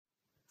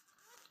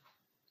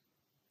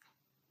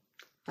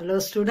Hello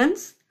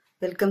students,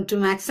 welcome to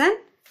Maths and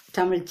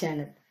Tamil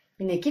channel.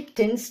 இன்னைக்கு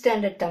 10th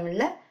standard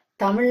தமிழ்ல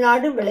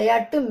தமிழ்நாடு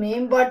விளையாட்டு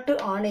மேம்பாட்டு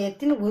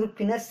ஆணையத்தின்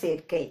உறுப்பினர்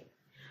சேர்க்கை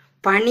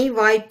பணி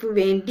வாய்ப்பு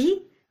வேண்டி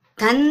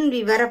தன்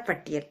விவர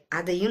பட்டியல்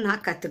அதையும்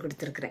நான் கற்றுக்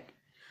கொடுத்திருக்கிறேன்.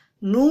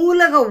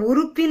 நூலக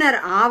உறுப்பினர்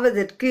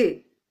ஆவதற்கு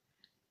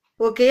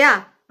ஓகேயா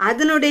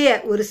அதனுடைய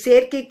ஒரு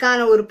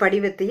சேர்க்கைக்கான ஒரு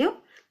படிவத்தையும்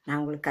நான்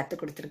உங்களுக்கு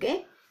கற்றுக்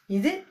கொடுத்திருக்கேன்.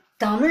 இது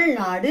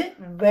தமிழ்நாடு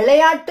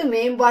விளையாட்டு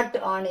மேம்பாட்டு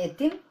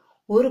ஆணையத்தின்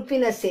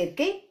உறுப்பினர்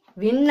சேர்க்கை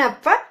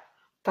விண்ணப்ப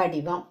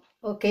படிவம்.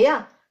 ஓகேயா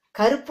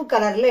கருப்பு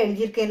கலர்ல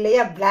எழுதியிருக்கேன்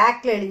இல்லையா,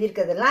 பிளாக்ல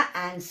எழுதியிருக்கிறதெல்லாம்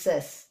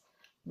ஆன்சர்ஸ்,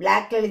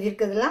 பிளாக்ல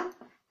எழுதியிருக்கிறதெல்லாம்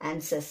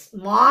ஆன்சர்ஸ்.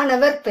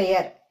 மாணவர்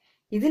பெயர்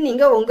இது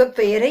நீங்க உங்க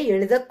பெயரை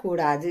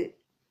எழுதக்கூடாது,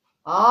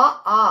 ஆ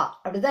ஆ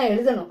அப்படிதான்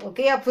எழுதணும்.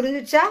 ஓகேயா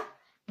புரிஞ்சுச்சா?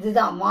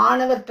 இதுதான்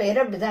மாணவர்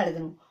பெயர், அப்படிதான்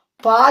எழுதணும்.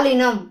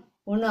 பாலினம்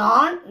ஒன்னு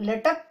ஆண்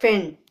இல்லாட்டா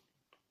பெண்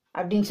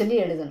அப்படின்னு சொல்லி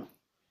எழுதணும்.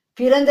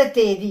 பிறந்த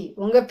தேதி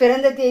உங்க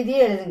பிறந்த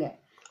தேதியே எழுதுங்க.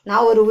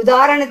 நான் ஒரு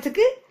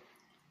உதாரணத்துக்கு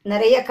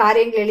நிறைய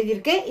காரியங்கள்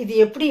எழுதியிருக்கேன். இது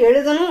எப்படி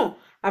எழுதணும்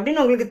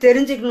அப்படின்னு உங்களுக்கு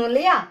தெரிஞ்சுக்கணும்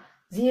இல்லையா?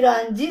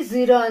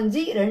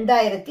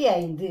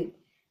 05/05/2005.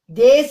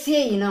 தேசிய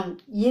இனம்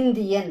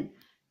இந்தியன்.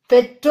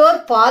 பெற்றோர்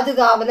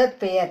பாதுகாவலர்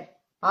பெயர்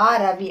ஆ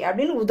ரவி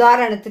அப்படின்னு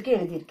உதாரணத்துக்கு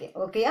எழுதியிருக்கேன்.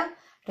 ஓகேயா?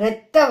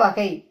 இரத்த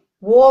வகை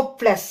O+.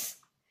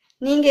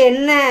 நீங்க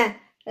என்ன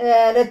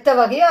இரத்த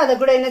வகையோ அதை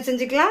கூட என்ன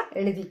செஞ்சுக்கலாம்,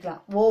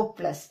 எழுதிக்கலாம் O+.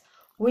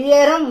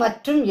 உயரம்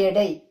மற்றும்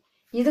எடை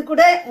இது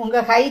கூட உங்க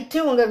ஹைட்டு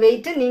உங்க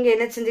வெயிட் நீங்க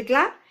என்ன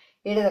செஞ்சுக்கலாம்,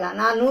 எழுதலாம்.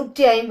 நான்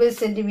 150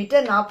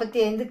 சென்டிமீட்டர்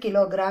 45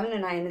 கிலோகிராம்னு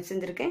நான் என்ன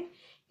செஞ்சிருக்கேன்,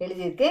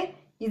 எழுதியிருக்கேன்.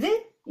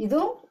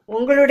 இதுவும்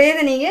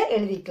உங்களுடையதை நீங்க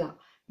எழுதிக்கலாம்.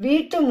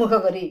 வீட்டு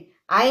முகவரி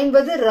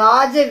 50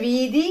 ராஜ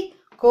வீதி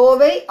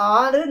கோவை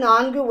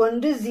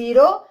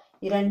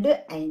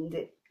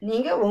 641025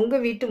 நீங்க உங்க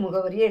வீட்டு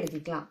முகவரியை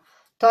எழுதிக்கலாம்.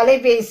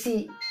 தொலைபேசி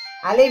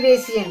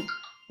அலைபேசி எண்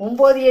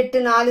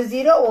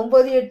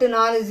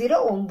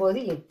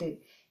 9840984098.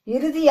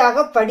 இறுதியாக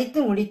படித்து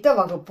முடித்த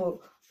வகுப்பு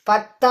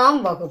 10ஆம்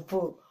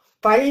வகுப்பு.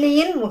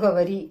 பள்ளியின்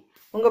முகவரி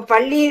உங்க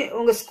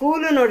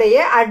ஸ்கூலினுடைய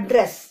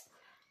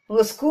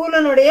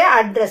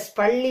அட்ரஸ்,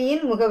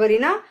 பள்ளியின்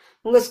முகவரினா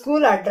உங்க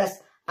ஸ்கூல் அட்ரஸ்.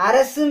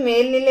 அரசு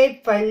மேல்நிலை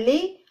பள்ளி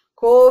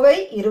கோவை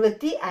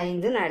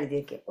 25 நான்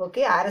எழுதியிருக்கேன்.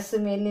 ஓகே, அரசு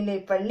மேல்நிலை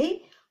பள்ளி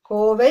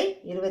கோவை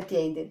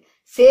 25.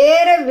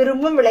 சேர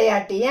விரும்பும்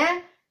விளையாட்டு ஏன்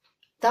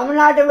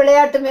தமிழ்நாடு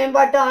விளையாட்டு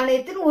மேம்பாட்டு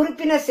ஆணையத்தின்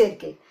உறுப்பினர்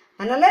சேர்க்கை.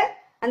 அதனால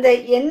அந்த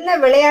என்ன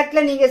விளையாட்டுல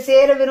நீங்க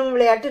சேர விரும்பும்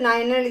விளையாட்டு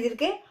நான் என்ன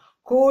எழுதியிருக்கேன்,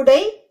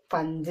 கூடை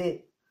பந்து.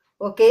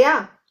 ஓகேயா,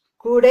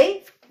 கூடை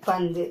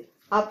பந்து.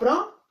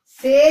 அப்புறம்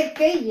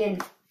சேர்க்கை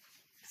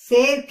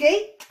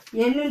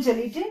எண்ணுன்னு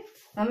சொல்லிட்டு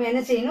நம்ம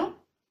என்ன செய்யணும்,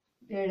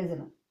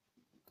 எழுதணும்.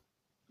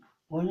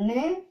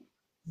 1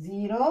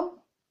 0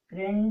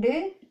 2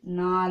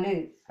 4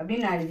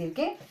 அப்படின்னு நான்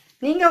எழுதியிருக்கேன்.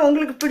 நீங்க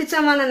உங்களுக்கு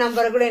பிடிச்சமான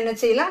நம்பரை கூட என்ன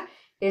செய்யலாம்,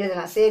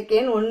 எழுதலாம். சேர்க்கை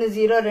எண் 1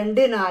 0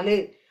 2 4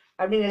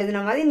 அப்படின்னு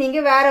எழுதின மாதிரி நீங்க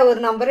வேற ஒரு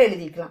நம்பரை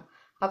எழுதிக்கலாம்.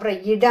 அப்புறம்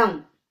இடம்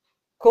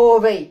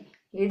கோவை.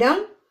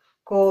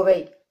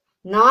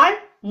 நாள்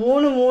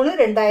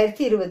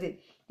 3/3/2020.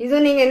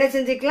 இதுவும் நீங்க என்ன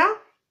செஞ்சுக்கலாம்,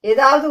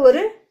 ஏதாவது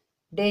ஒரு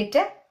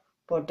டேட்டை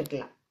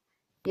போட்டுக்கலாம்.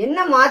 என்ன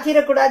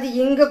மாத்திரக்கூடாது,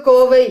 இங்க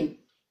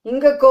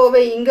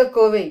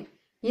கோவை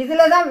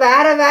இதுலதான்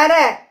வேற வேற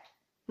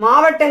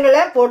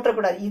மாவட்டங்களை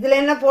போட்டக்கூடாது. இதுல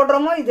என்ன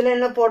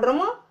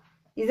போடுறோமோ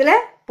இதுல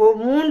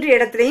 3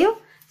 இடத்துலயும்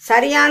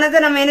சரியானதை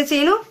நம்ம என்ன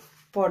செய்யணும்,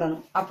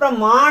 போடணும். அப்புறம்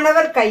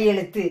மாணவர்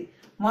கையெழுத்து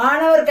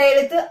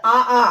ஆ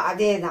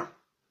அதேதான்.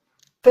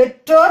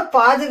 பெற்றோர்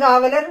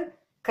பாதுகாவலர்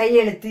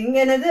கையெழுத்து இங்க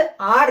என்னது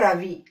ஆ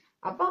ரவி,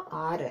 அப்ப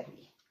ஆ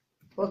ரவி.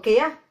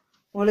 ஓகேயா,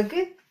 உங்களுக்கு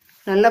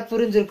நல்லா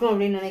புரிஞ்சிருக்கும்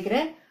அப்படின்னு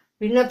நினைக்கிறேன்.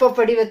 விண்ணப்ப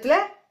படிவத்துல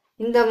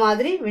இந்த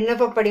மாதிரி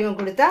விண்ணப்ப படிவம்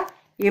கொடுத்தா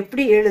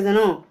எப்படி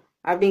எழுதணும்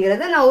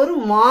அப்படிங்கறத நான் ஒரு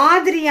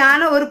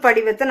மாதிரியான ஒரு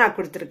படிவத்தை நான்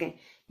கொடுத்துருக்கேன்.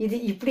 இது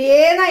இப்படியே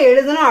தான்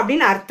எழுதணும்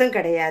அப்படின்னு அர்த்தம்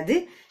கிடையாது.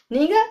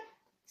 நீங்க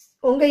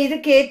உங்க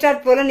இதுக்கு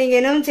ஏற்றாற் போல நீங்க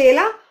என்னவும்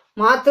செய்யலாம்,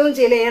 மாத்தவும்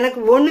செய்யலாம். எனக்கு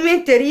ஒண்ணுமே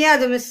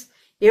தெரியாது மிஸ்,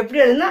 எப்படி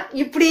எழுதுனா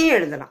இப்படியும்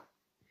எழுதலாம்.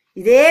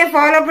 இதே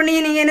ஃபாலோ பண்ணி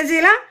நீங்க என்ன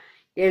செய்யலாம்,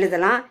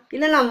 எழுதலாம்.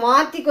 இல்லை நான்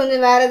மாத்தி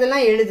கொஞ்சம் வேற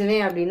இதெல்லாம்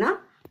எழுதுவேன் அப்படின்னா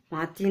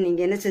மாத்தியும்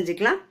நீங்க என்ன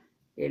செஞ்சுக்கலாம்,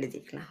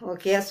 எழுதிக்கலாம்.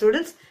 ஓகே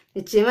ஸ்டூடெண்ட்ஸ்,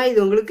 நிச்சயமா இது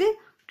உங்களுக்கு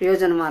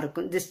பிரயோஜனமா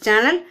இருக்கும். This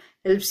channel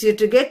helps you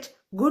to get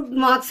good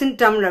marks in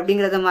Tamil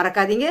அப்படிங்கறத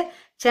மறக்காதீங்க.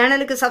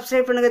 சேனலுக்கு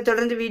சப்ஸ்கிரைப் பண்ணுங்க.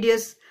 தொடர்ந்து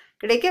வீடியோஸ்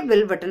கிடைக்க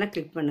பெல் பட்டனை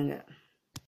கிளிக் பண்ணுங்க.